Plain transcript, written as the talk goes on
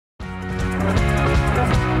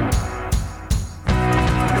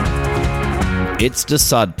It's the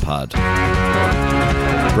Sod Pod,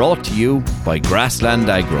 brought to you by Grassland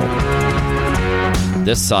Agro.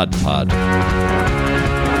 The Sod Pod.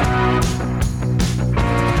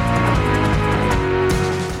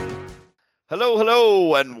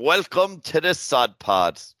 Hello, and welcome to the Sod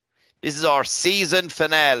Pod. This is our season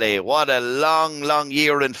finale. What a long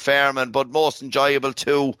year in farming, but most enjoyable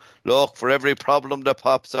too. Look, for every problem that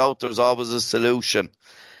pops out, there's always a solution.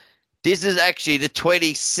 This is actually the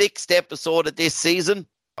 26th episode of this season,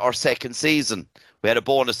 our second season. We had a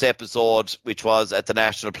bonus episode, which was at the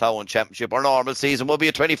National Ploughing Championship. Our normal season will be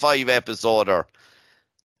a 25-episoder.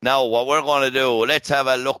 Now, what we're going to do, let's have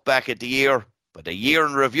a look back at the year, but a year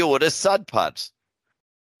in review of this Sod Pod.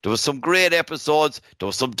 There was some great episodes. There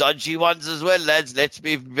was some dodgy ones as well, lads. Let's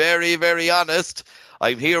be very, very honest.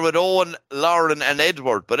 I'm here with Owen, Lauren and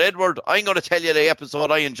Edward. But Edward, I'm going to tell you the episode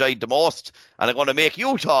I enjoyed the most, and I'm going to make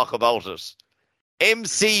you talk about it.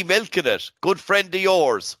 MC Milking It, good friend of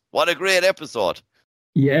yours. What a great episode.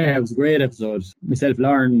 Yeah, it was a great episode. Myself,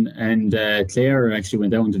 Lauren and Claire actually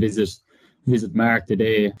went down to visit Mark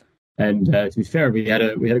today. And to be fair, we had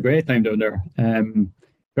a great time down there.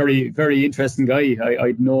 Very, very interesting guy.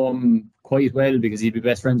 I'd know him quite well because he'd be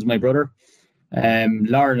best friends with my brother.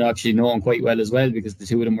 Lauren actually know him quite well as well because the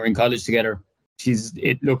two of them were in college together.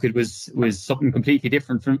 It was something completely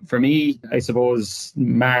different for me. I suppose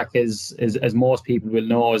Mark, as most people will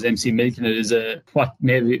know, as MC Milking It, is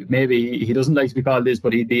maybe he doesn't like to be called this,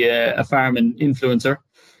 but he'd be a farming influencer.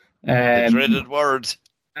 The dreaded word.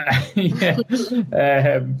 Yeah.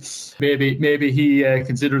 Maybe he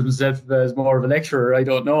considers himself as more of a lecturer. I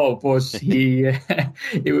don't know, but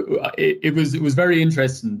it was very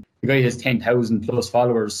interesting. The guy has 10,000 plus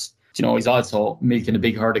followers. You know, he's also milking a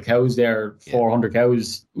big herd of cows there, 400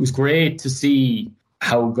 cows. It was great to see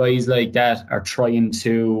how guys like that are trying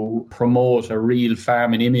to promote a real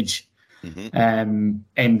farming image. Mm-hmm.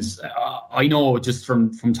 And I know just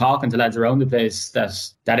from talking to lads around the place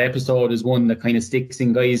that episode is one that kind of sticks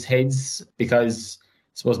in guys' heads because I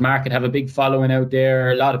suppose Mark could have a big following out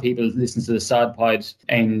there. A lot of people listen to the Sod Pod,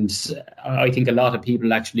 and I think a lot of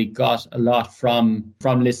people actually got a lot from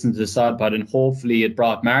listening to the Sod Pod, and hopefully it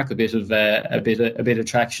brought Mark a bit of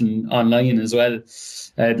traction online as well.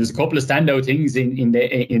 There's a couple of standout things in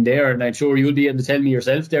there, and I'm sure you'll be able to tell me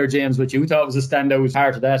yourself there, James, what you thought was a standout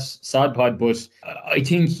part of that Sod Pod. But I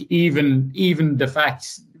think even the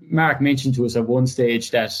fact Mark mentioned to us at one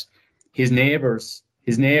stage that his neighbours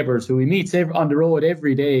who he meets on the road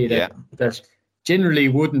every day that generally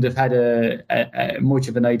wouldn't have had a much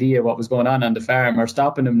of an idea what was going on the farm are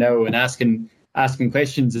stopping him now and asking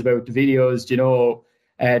questions about the videos,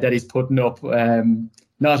 that he's putting up.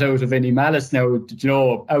 Not out of any malice now,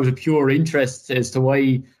 out of pure interest as to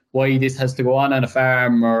why this has to go on a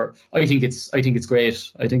farm. Or I think it's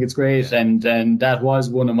great. And that was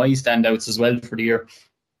one of my standouts as well for the year.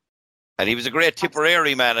 And he was a great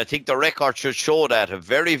Tipperary man. I think the record should show that. A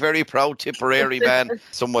very, very proud Tipperary man.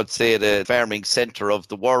 Some would say the farming centre of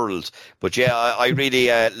the world. But yeah, I really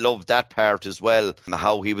loved that part as well.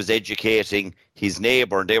 How he was educating his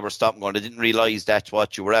neighbour, and they were stopping going, I didn't realise that's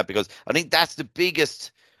what you were at. Because I think that's the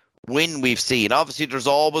biggest win we've seen. Obviously, there's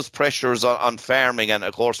always pressures on farming. And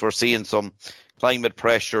of course, we're seeing some climate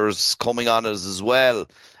pressures coming on us as well.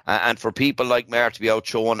 And for people like Mark to be out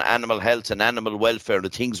showing animal health and animal welfare, the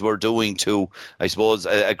things we're doing to, I suppose,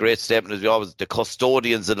 a great statement is we always the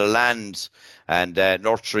custodians of the land and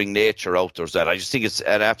nurturing nature out there. So I just think it's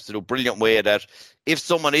an absolute brilliant way that if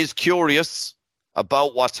someone is curious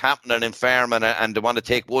about what's happening in farming and they want to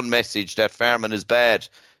take one message that farming is bad,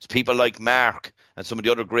 it's people like Mark and some of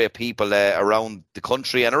the other great people around the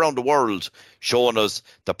country and around the world showing us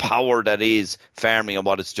the power that is farming and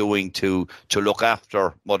what it's doing to look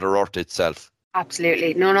after Mother Earth itself.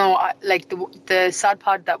 Absolutely. No, like the Sod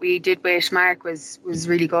Pod that we did with Mark was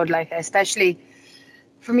really good, like especially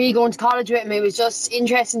for me going to college with him. It was just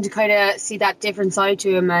interesting to kind of see that different side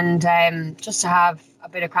to him and just to have a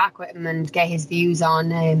bit of crack with him and get his views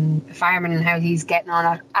on farming and how he's getting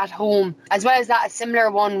on at home. As well as that, a similar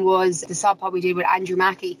one was the Sod Pod we did with Andrew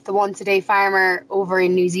Mackey, the once a day farmer over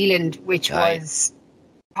in New Zealand, which was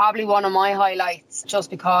probably one of my highlights just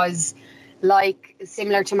because, like,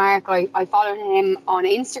 similar to Mark, I follow him on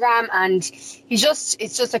Instagram and it's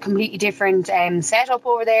just a completely different setup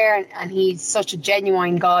over there and he's such a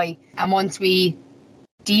genuine guy. And once we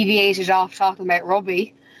deviated off talking about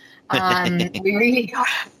rugby, we really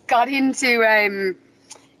got into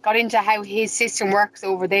how his system works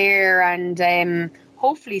over there, and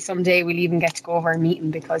hopefully someday we'll even get to go over and meet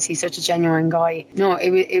him because he's such a genuine guy. No,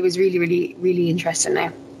 it was really, really, really interesting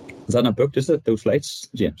now. Is that not booked, is it, those flights,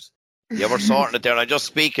 James? Yeah, we're sorting it there. And I'm just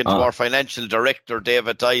speaking to our financial director,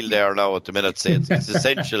 David Dial, there now at the minute, saying it's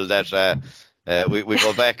essential that we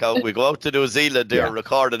go back out. We go out to New Zealand there and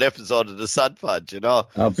record an episode of the Sad Pod,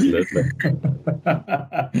 Absolutely.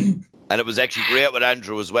 And it was actually great with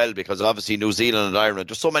Andrew as well, because obviously New Zealand and Ireland,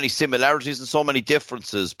 there's so many similarities and so many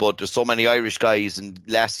differences, but there's so many Irish guys and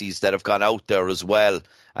lassies that have gone out there as well.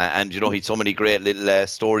 And, he had so many great little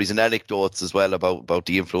stories and anecdotes as well about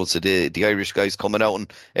the influence of the Irish guys coming out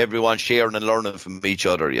and everyone sharing and learning from each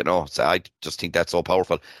other, So I just think that's so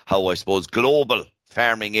powerful. How I suppose global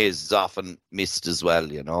farming is often missed as well,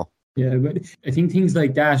 Yeah, but I think things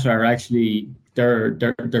like that are actually, they're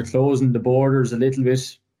closing the borders a little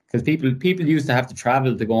bit. Because people used to have to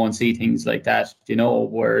travel to go and see things like that,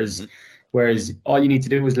 whereas all you need to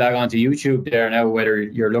do is log on to YouTube there now, whether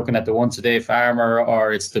you're looking at the Once a Day Farmer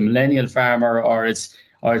or it's the Millennial Farmer or it's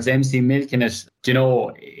MC Milking It.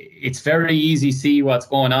 It's very easy to see what's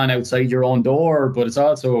going on outside your own door, but it's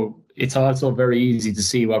also very easy to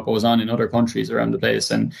see what goes on in other countries around the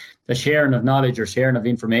place. And the sharing of knowledge or sharing of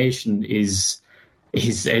information is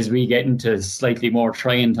as we get into slightly more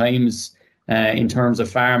trying times. In terms of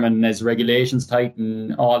farming, as regulations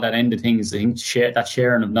tighten, all that end of things, I think that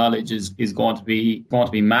sharing of knowledge is going to be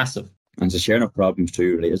massive. And it's a sharing of problems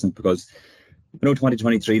too, really, isn't it? Because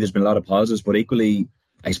 2023, there's been a lot of positives, but equally,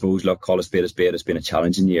 I suppose, look, call a spade, it's been a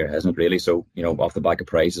challenging year, hasn't it, really? So, off the back of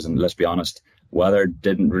prices, and let's be honest, weather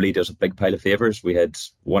didn't really do us a big pile of favours. We had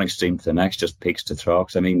one extreme to the next, just peaks to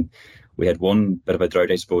troughs. I mean, we had one bit of a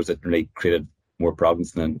drought, I suppose, that really created more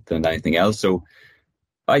problems than anything else. So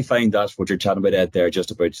I find that what you're chatting about, Ed, there,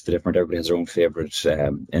 just about the different, everybody has their own favourite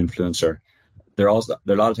influencer. A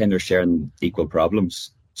lot of time they're sharing equal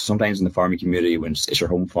problems. Sometimes in the farming community, when it's your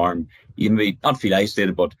home farm, you may not feel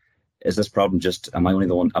isolated, but is this problem am I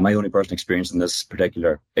the only person experiencing this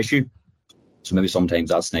particular issue? So maybe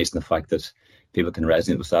sometimes that's nice in the fact that people can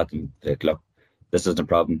resonate with that and think, look, this isn't a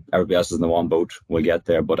problem. Everybody else is in the one boat. We'll get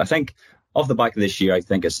there. But I think off the back of this year, I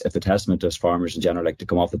think it's a testament to us farmers in general, like to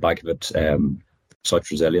come off the back of it,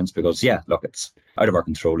 such resilience, because look, it's out of our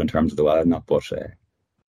control in terms of the weather, but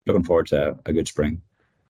looking forward to a good spring.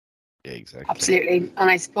 Yeah, exactly. Absolutely.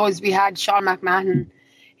 And I suppose we had Sean McMahon,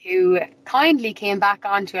 who kindly came back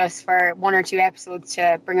onto us for one or two episodes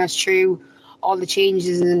to bring us through all the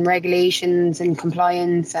changes in regulations and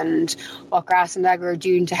compliance and what Grass and Dagger are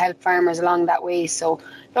doing to help farmers along that way. So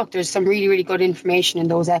look, there's some really, really good information in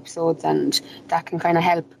those episodes, and that can kind of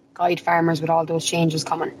help guide farmers with all those changes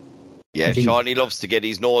coming. Yeah, Sean, he loves to get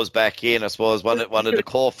his nose back in. I suppose one of the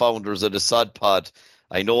co-founders of the Sod Pod.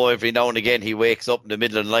 I know every now and again he wakes up in the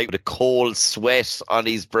middle of the night with a cold sweat on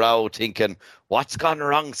his brow thinking, what's gone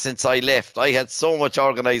wrong since I left? I had so much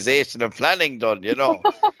organisation and planning done,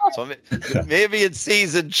 So maybe in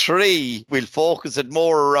season 3, we'll focus it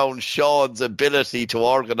more around Sean's ability to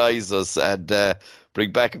organise us and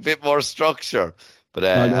bring back a bit more structure.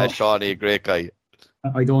 But Sean, he's a great guy.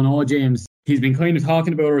 I don't know, James. He's been kind of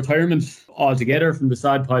talking about retirement altogether from the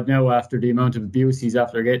Sad Pod now after the amount of abuse he's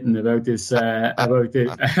after getting about this about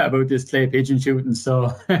this clay pigeon shooting. So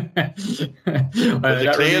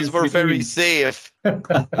the clays were very safe. There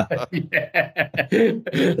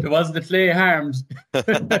wasn't the clay harmed.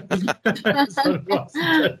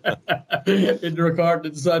 In the recording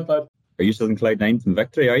of the Sad Pod. Are you still in Clyde 9th in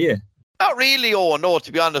victory? Are you? Not really. Oh no,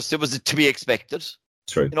 to be honest, it was to be expected.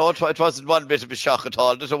 True. It wasn't one bit of a shock at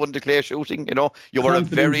all that I won the clay shooting. You were a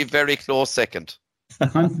very, very close second.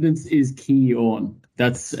 Confidence is key, Owen.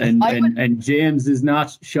 And James is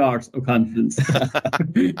not short of confidence.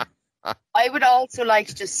 I would also like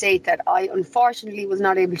to just say that I unfortunately was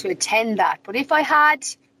not able to attend that, but if I had,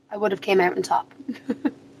 I would have came out on top.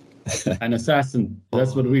 An assassin.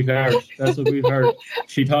 That's what we've heard.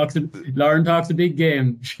 Lauren talks a big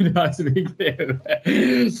game. She talks a big game.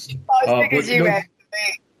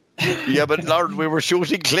 Yeah, but Lauren, we were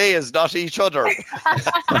shooting clays, not each other. She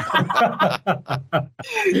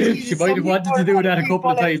might have wanted to do that a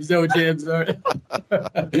couple of times, though, James. I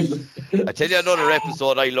tell you another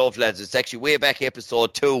episode I love, lads. It's actually way back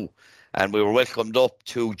episode 2. And we were welcomed up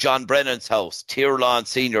to John Brennan's house, Tirlawn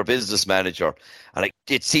Senior Business Manager. And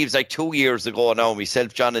it seems like 2 years ago now,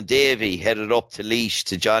 myself, John and Davey headed up to Laois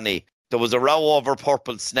to Johnny. There was a row over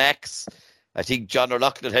purple snacks. I think John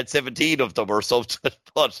O'Loughlin had 17 of them or something.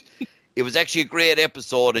 But it was actually a great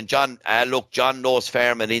episode. And John knows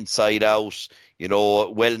farming inside out.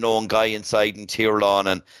 Well-known guy inside in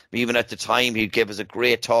Tirlawn. And even at the time, he gave us a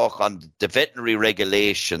great talk on the veterinary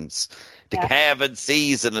regulations, the calving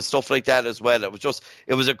season and stuff like that as well.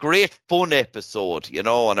 It was a great fun episode, and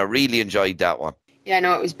I really enjoyed that one. Yeah,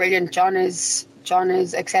 no, it was brilliant. John is John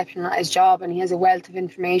is exceptional at his job and he has a wealth of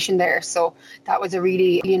information there. So that was a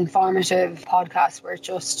really informative podcast where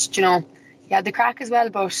just, you know, he had the crack as well,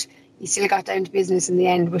 but he still got down to business in the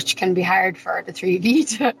end, which can be hard for the three of you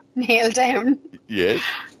to nail down. Yes.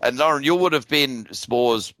 And Lauren, you would have been, I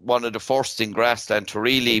suppose, one of the first in Grassland to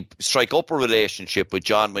really strike up a relationship with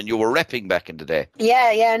John when you were repping back in the day.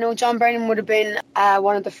 Yeah, no, John Brennan would have been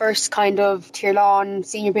one of the first kind of Tier Lawn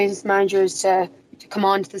senior business managers to come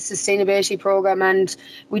on to the sustainability programme, and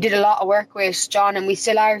we did a lot of work with John, and we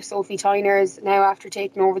still are. Sophie Tyner's now after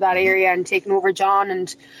taking over that area and taking over John,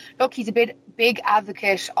 and look, he's a big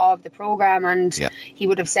advocate of the programme, and he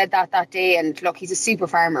would have said that day. And look, he's a super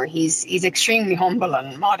farmer. He's extremely humble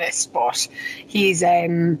and modest, but he's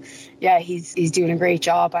doing a great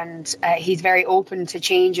job, and he's very open to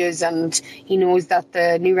changes, and he knows that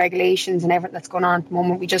the new regulations and everything that's going on at the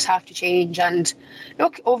moment, we just have to change. And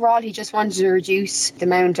look, overall, he just wanted to reduce the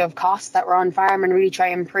amount of costs that were on farm and really try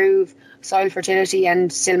and improve soil fertility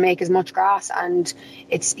and still make as much grass, and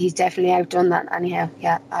he's definitely outdone that anyhow.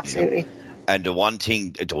 Yeah, absolutely. And the one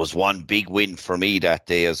thing, there was one big win for me that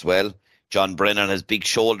day as well. John Brennan has big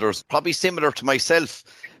shoulders, probably similar to myself,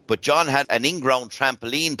 but John had an in-ground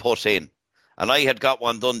trampoline put in, and I had got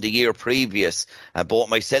one done the year previous, and both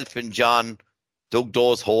myself and John dug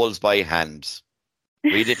those holes by hand.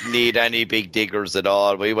 We didn't need any big diggers at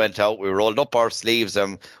all. We went out, we rolled up our sleeves,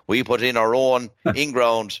 and we put in our own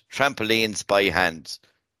in-ground trampolines by hand.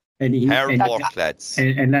 Hard work, lads.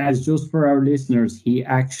 And lads, just for our listeners, he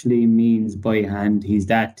actually means by hand. He's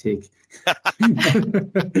that thick. And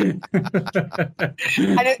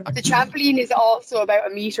the trampoline is also about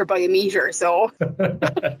 1 metre by 1 metre, so.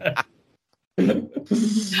 In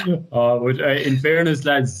fairness,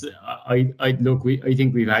 lads, I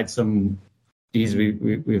think we've had some.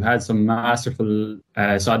 We've had some masterful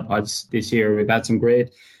sod pods this year. We've had some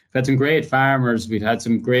great farmers. We've had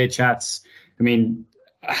some great chats. I mean,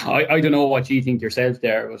 I don't know what you think yourself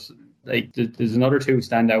there, but like there's another two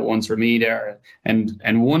standout ones for me there, and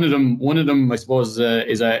one of them I suppose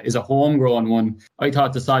is a homegrown one. I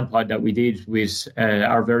thought the sod pod that we did with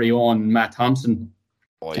our very own Matt Thompson.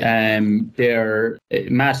 Oh, yeah.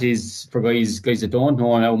 Matt is, for guys that don't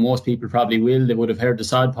know now, most people probably will. They would have heard the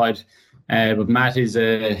sod pod. But Matt is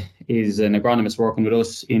an agronomist working with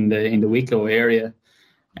us in the Wicklow area,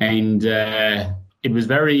 and it was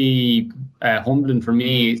very humbling for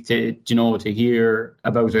me to hear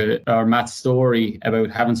about Matt's story about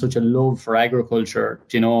having such a love for agriculture.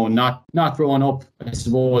 Not growing up, I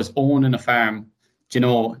suppose, owning a farm. To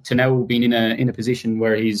now being in a position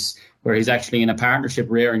where he's actually in a partnership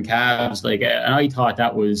rearing calves. And I thought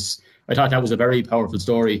that was a very powerful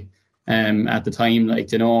story. At the time,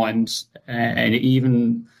 and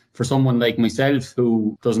even for someone like myself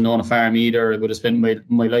who doesn't own a farm either, I would have spent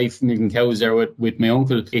my life milking cows there with my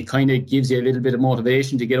uncle. It kind of gives you a little bit of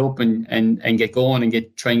motivation to get up and get going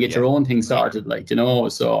and try and get your own thing started,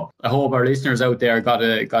 So I hope our listeners out there got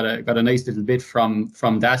a nice little bit from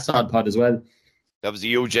that sod pod as well. That was a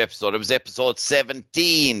huge episode. It was episode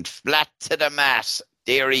 17, Flat to the Mat,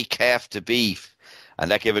 Dairy Calf to Beef. And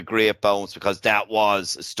that gave a great bounce because that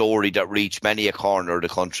was a story that reached many a corner of the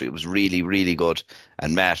country. It was really, really good.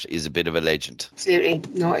 And Matt is a bit of a legend. Absolutely.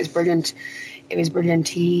 No, it was brilliant. It was brilliant.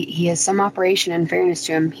 He has some operation, in fairness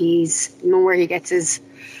to him. He's where he gets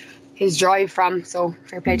his drive from. So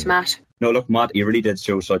fair play to Matt. No, look, Matt, he really did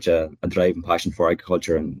show such a drive and passion for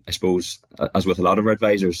agriculture. And I suppose, as with a lot of our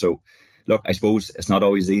advisors, so look, I suppose it's not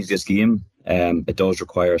always the easiest game. It does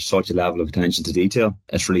require such a level of attention to detail.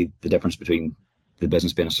 It's really the difference between the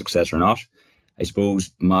business being a success or not. I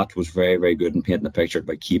suppose Matt was very, very good in painting the picture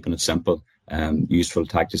by keeping it simple, useful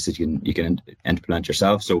tactics that you can implement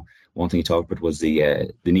yourself. So one thing he talked about was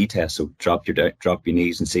the knee test. So drop your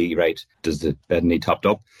knees and see, right, does the bed knee topped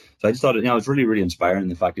up? So I just thought it was really, really inspiring,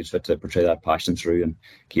 the fact it's fit to portray that passion through and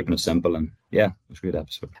keeping it simple. And yeah, it was a great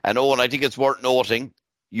episode. And Owen, I think it's worth noting,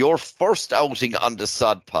 your first outing on the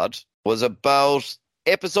sod pod was about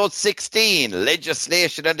episode 16,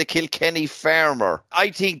 Legislation and the Kilkenny Farmer. I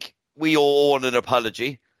think we owe Owen an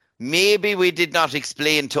apology. Maybe we did not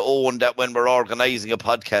explain to Owen that when we're organising a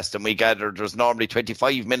podcast and we gather, there's normally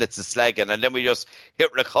 25 minutes of slagging and then we just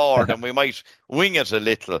hit record and we might wing it a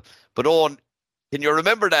little. But Owen, can you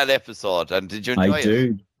remember that episode? And did you enjoy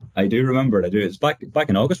it? I do remember it. I do. It's back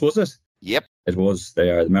in August, was it? Yep. It was.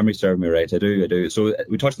 The memory served me right. I do. So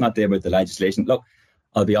we touched on that day about the legislation. Look,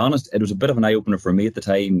 I'll be honest, it was a bit of an eye-opener for me at the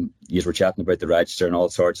time. You were chatting about the register and all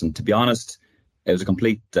sorts. And to be honest, it was a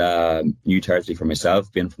complete new territory for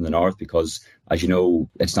myself, being from the north, because, as you know,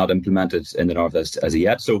 it's not implemented in the north as of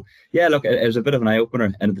yet. So, yeah, look, it was a bit of an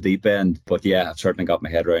eye-opener into the deep end. But, yeah, I've certainly got my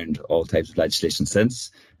head around all types of legislation since,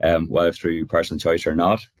 whether through personal choice or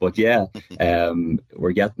not. But, yeah,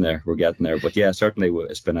 we're getting there. But, yeah, certainly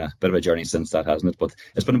it's been a bit of a journey since that, hasn't it? But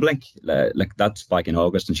it's been a blink. Like, that's back in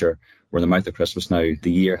August, and sure, we're in the mouth of Christmas now.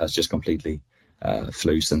 The year has just completely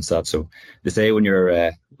flew since that. So they say when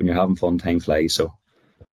you're having fun, time flies. So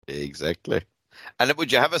exactly. And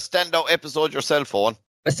would you have a standout episode yourself, Owen?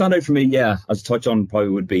 A standout for me, yeah, as a touch on probably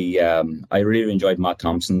would be I really enjoyed Matt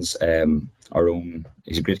Thompson's our own.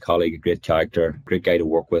 He's a great colleague, a great character, great guy to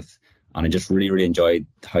work with, and I just really enjoyed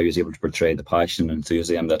how he was able to portray the passion and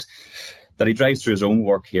enthusiasm that he drives through his own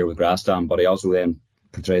work here with Grassdown, but he also then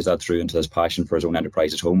portrays that through into his passion for his own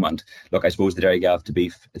enterprise at home. And look, I suppose the dairy gaff to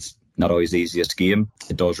beef, it's not always the easiest game.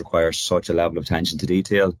 It does require such a level of attention to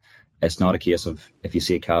detail. It's not a case of if you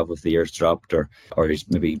see a calf with the ears dropped or he's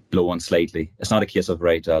maybe blowing slightly. It's not a case of,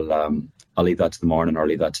 right, I'll leave that to the morning or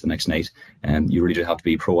leave that to the next night. You really do have to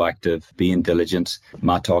be proactive, being diligent.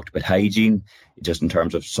 Matt talked about hygiene, just in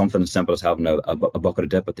terms of something as simple as having a bucket of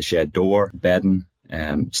dip at the shed door, bedding,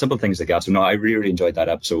 simple things like that. So no, I really enjoyed that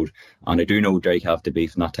episode, and I do know dairy calf to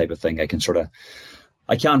beef and that type of thing. I can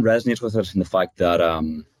resonate with it in the fact that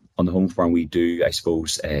on the home farm we do, I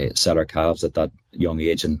suppose, sell our calves at that young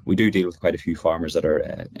age, and we do deal with quite a few farmers that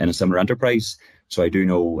are in a similar enterprise. So I do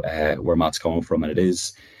know where Matt's coming from, and it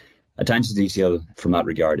is attention to detail from that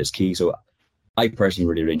regard is key. So I personally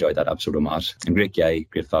really enjoyed that episode of Matt. And great guy,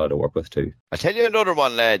 great fella to work with too. I'll tell you another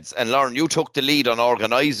one, lads. And Lauren, you took the lead on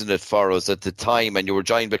organising it for us at the time, and you were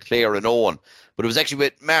joined by Claire and Owen. But it was actually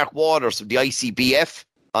with Mark Waters of the ICBF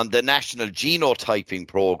on the National Genotyping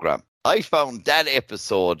Programme. I found that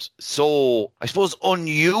episode so, I suppose,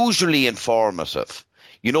 unusually informative.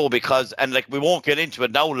 You know, because, and like, we won't get into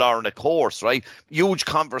it now, Lauren, of course, right? Huge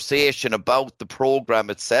conversation about the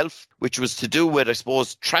programme itself, which was to do with, I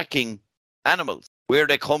suppose, tracking animals, where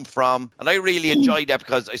they come from. And I really enjoyed that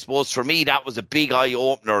because I suppose for me, that was a big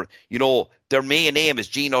eye-opener. You know, their main aim is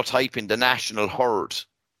genotyping the national herd.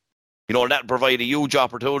 You know, that provide a huge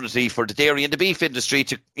opportunity for the dairy and the beef industry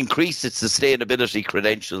to increase its sustainability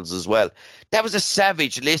credentials as well. That was a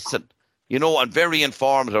savage listen. You know, and very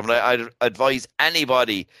informative. And I'd advise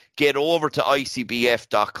anybody, get over to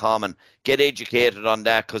ICBF.com and get educated on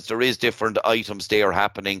that, because there is different items there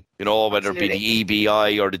happening, you know, whether Absolutely. It be the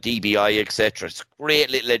EBI or the DBI, etc. It's a great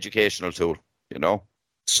little educational tool, you know.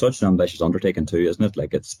 Such an ambitious undertaking too, isn't it?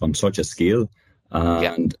 Like, it's on such a scale.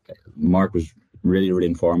 And Mark was really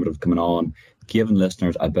informative coming on, giving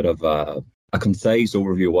listeners a bit of a concise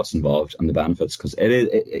overview of what's involved and the benefits, because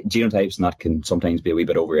genotypes and that can sometimes be a wee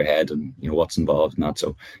bit over your head, and you know what's involved and that.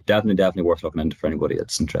 So definitely worth looking into for anybody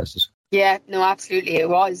that's interested. Yeah, no, absolutely, it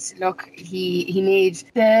was. Look, he made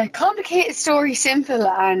the complicated story simple,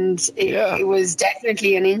 and it was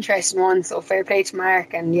definitely an interesting one. So fair play to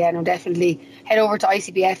Mark, and yeah, no, definitely head over to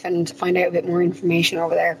ICBF and find out a bit more information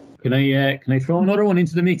over there. Can I throw another one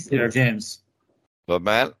into the mix there, James? Good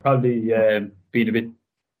man. Probably being a bit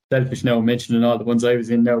selfish now, mentioning all the ones I was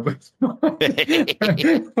in now, but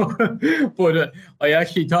I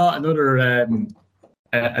actually thought another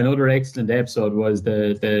excellent episode was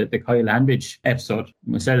the Kyle Hanbridge episode.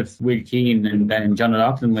 Myself, Will Keane, and then John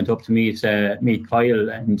O'Loughlin went up to meet Kyle,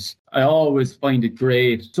 and I always find it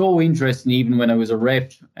great, so interesting. Even when I was a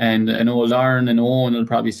rep, and I know Lauren and Owen will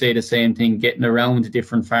probably say the same thing, getting around to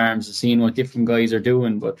different farms and seeing what different guys are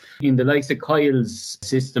doing. But in the likes of Kyle's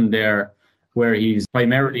system there, where he's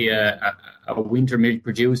primarily a winter milk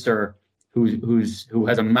producer who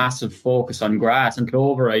has a massive focus on grass and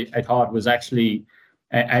clover, I thought was actually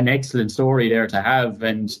an excellent story there to have.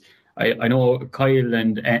 And I know Kyle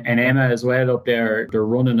and Emma as well up there, they're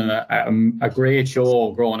running a great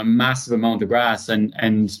show, growing a massive amount of grass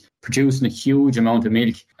and producing a huge amount of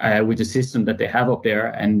milk with the system that they have up there.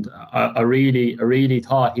 And I really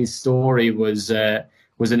thought his story was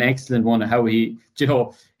an excellent one. How he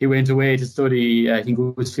went away to study, I think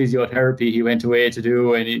it was physiotherapy he went away to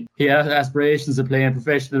do, and he had aspirations of playing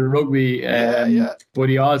professional rugby, but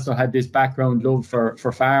he also had this background love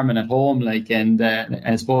for farming at home, and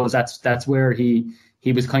I suppose that's where he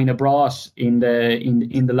was kind of brought in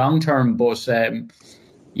the long term. But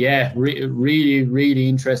really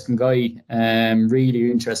interesting guy,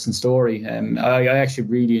 really interesting story. I actually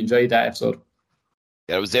really enjoyed that episode.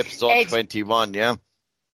 Yeah, it was episode 21, yeah.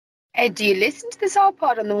 Ed, do you listen to the Sod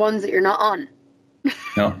Pod on the ones that you're not on?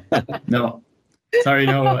 No. Sorry,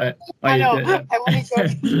 no. I know. I want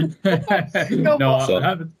to go. No,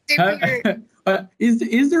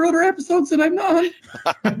 Is there other episodes that I'm not on?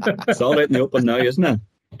 It's all out in the open now, isn't it?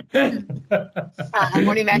 I'm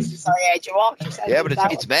only messing. Sorry, Ed, you walked yourself. Yeah, but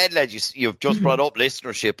it's mad, lad. You've just brought up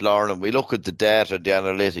listenership, Lauren, and we look at the data, the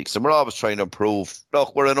analytics, and we're always trying to improve.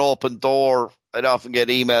 Look, we're an open door. I'd often get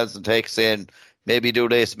emails and texts saying, maybe do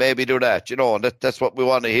this, maybe do that, and that's what we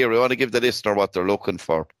want to hear. We want to give the listener what they're looking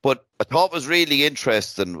for. But I thought it was really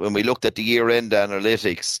interesting when we looked at the year-end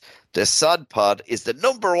analytics. The Sod Pod is the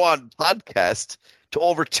number one podcast to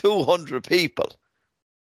over 200 people.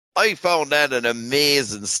 I found that an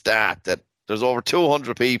amazing stat, that there's over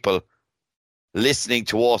 200 people listening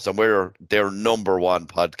to us and we're their number one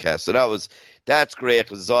podcast. So that's great,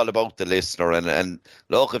 because it's all about the listener. And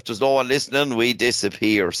look, if there's no one listening, we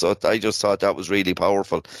disappear. So I just thought that was really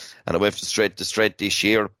powerful. And I went from strength to strength this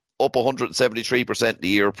year, up 173% the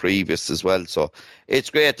year previous as well. So it's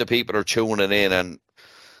great that people are tuning in, and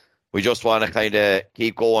we just want to kind of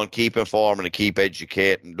keep going, keep informing and keep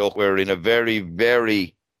educating. Look, we're in a very,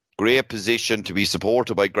 very great position to be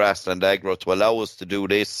supported by Grassland Agro to allow us to do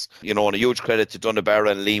this. And a huge credit to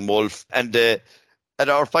Dunnabarra and Liam Wolf and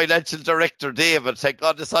our financial director, David. Thank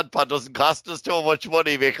God the Sod Pod doesn't cost us too much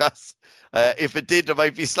money, because if it did, there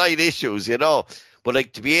might be slight issues,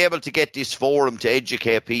 But to be able to get this forum to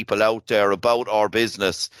educate people out there about our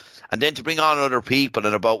business, and then to bring on other people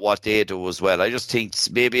and about what they do as well. I just think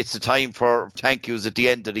maybe it's the time for thank yous at the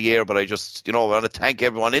end of the year, but I just, want to thank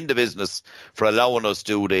everyone in the business for allowing us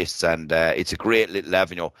to do this, and it's a great little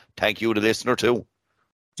avenue. Thank you, the listener, too.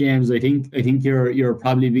 James, I think you're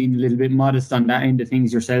probably being a little bit modest on that end of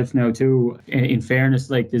things yourself now too. In fairness,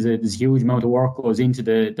 there's a huge amount of work goes into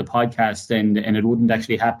the podcast, and it wouldn't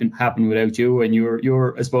actually happen without you. And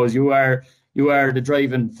you're I suppose you are the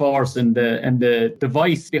driving force and the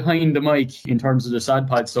voice behind the mic in terms of the Sod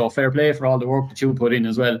Pod. So fair play for all the work that you put in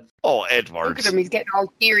as well. Oh, Edward! Look at him; he's getting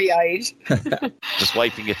all teary-eyed. Just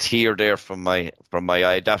wiping a tear there from my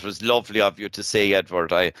eye. That was lovely of you to say,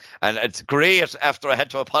 Edward. And it's great after I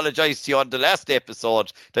had to apologise to you on the last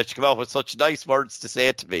episode that you came out with such nice words to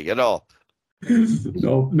say to me. No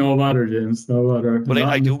matter, James. No matter. But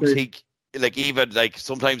I do think, even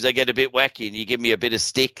sometimes I get a bit wacky and you give me a bit of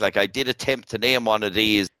stick. I did attempt to name one of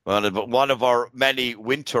these, one of our many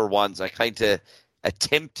winter ones. I kind of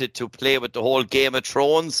attempted to play with the whole Game of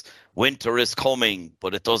Thrones. Winter is coming,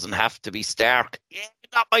 but it doesn't have to be stark. Yeah,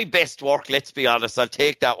 not my best work, let's be honest. I'll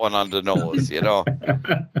take that one on the nose,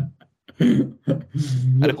 And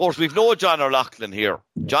of course, we've no John O'Loughlin here.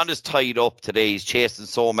 John is tied up today. He's chasing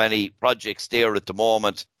so many projects there at the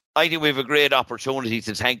moment. I think we have a great opportunity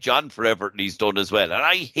to thank John for everything he's done as well. And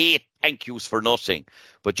I hate thank yous for nothing.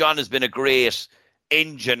 But John has been a great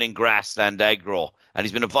engine in Grassland Agro, and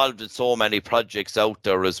he's been involved in so many projects out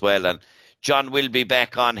there as well. And John will be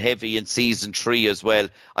back on heavy in season 3 as well.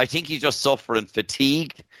 I think he's just suffering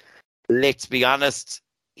fatigue. Let's be honest.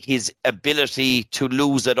 His ability to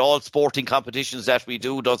lose at all sporting competitions that we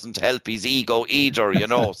do doesn't help his ego either,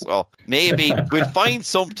 So maybe we'll find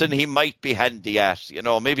something he might be handy at,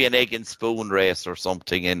 maybe an egg and spoon race or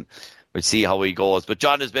something, and we'll see how he goes. But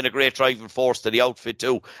John has been a great driving force to the outfit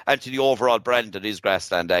too, and to the overall brand that is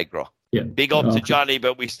Grassland Agro. Yeah. Big up to Johnny,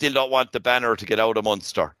 but we still don't want the banner to get out of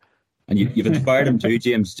Munster. And you've inspired him too,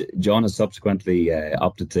 James. John has subsequently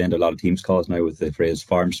opted to end a lot of teams' calls now with the phrase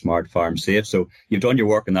farm smart, farm safe. So you've done your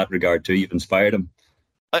work in that regard too. You've inspired him.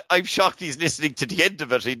 I'm shocked he's listening to the end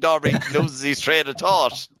of it. He normally loses his train of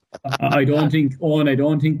thought. I don't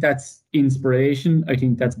think that's inspiration. I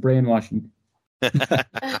think that's brainwashing.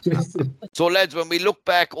 So, lads, when we look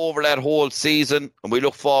back over that whole season and we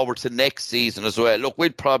look forward to next season as well, look, we'll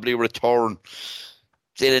probably return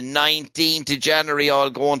the 19th of January, all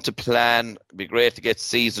going to plan. It'd be great to get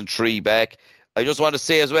season 3 back. I just want to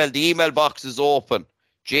say as well, the email box is open.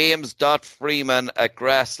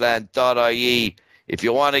 james.freeman@grassland.ie. If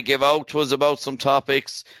you want to give out to us about some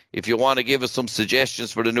topics, if you want to give us some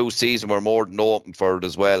suggestions for the new season, we're more than open for it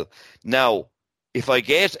as well. Now, if I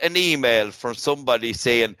get an email from somebody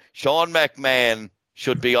saying Sean McMahon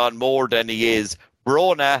should be on more than he is,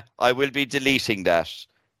 Brona, I will be deleting that.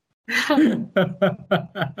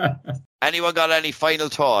 Anyone got any final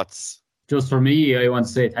thoughts? Just for me, I want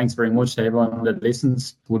to say thanks very much to everyone that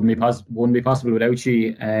listens. Wouldn't be possible without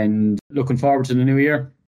you, and looking forward to the new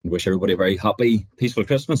year. Wish everybody a very happy, peaceful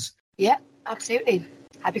Christmas. Yeah, absolutely.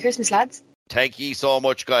 Happy Christmas, lads. Thank you so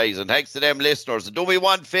much, guys, and thanks to them listeners. And do me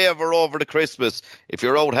one favour over the Christmas. If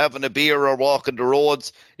you're out having a beer or walking the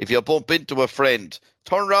roads, if you bump into a friend,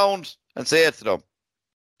 turn round and say it to them.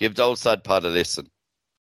 Give the Sod Pod a listen.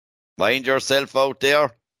 Mind yourself out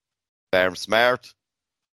there. Farm smart,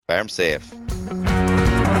 farm safe.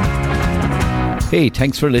 Hey,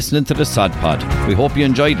 thanks for listening to the Sod Pod. We hope you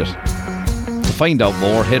enjoyed it. To find out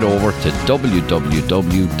more, head over to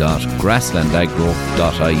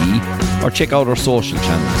www.grasslandagro.ie or check out our social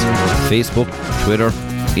channels: Facebook, Twitter,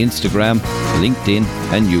 Instagram, LinkedIn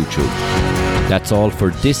and YouTube. That's all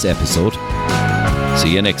for this episode.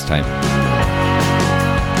 See you next time.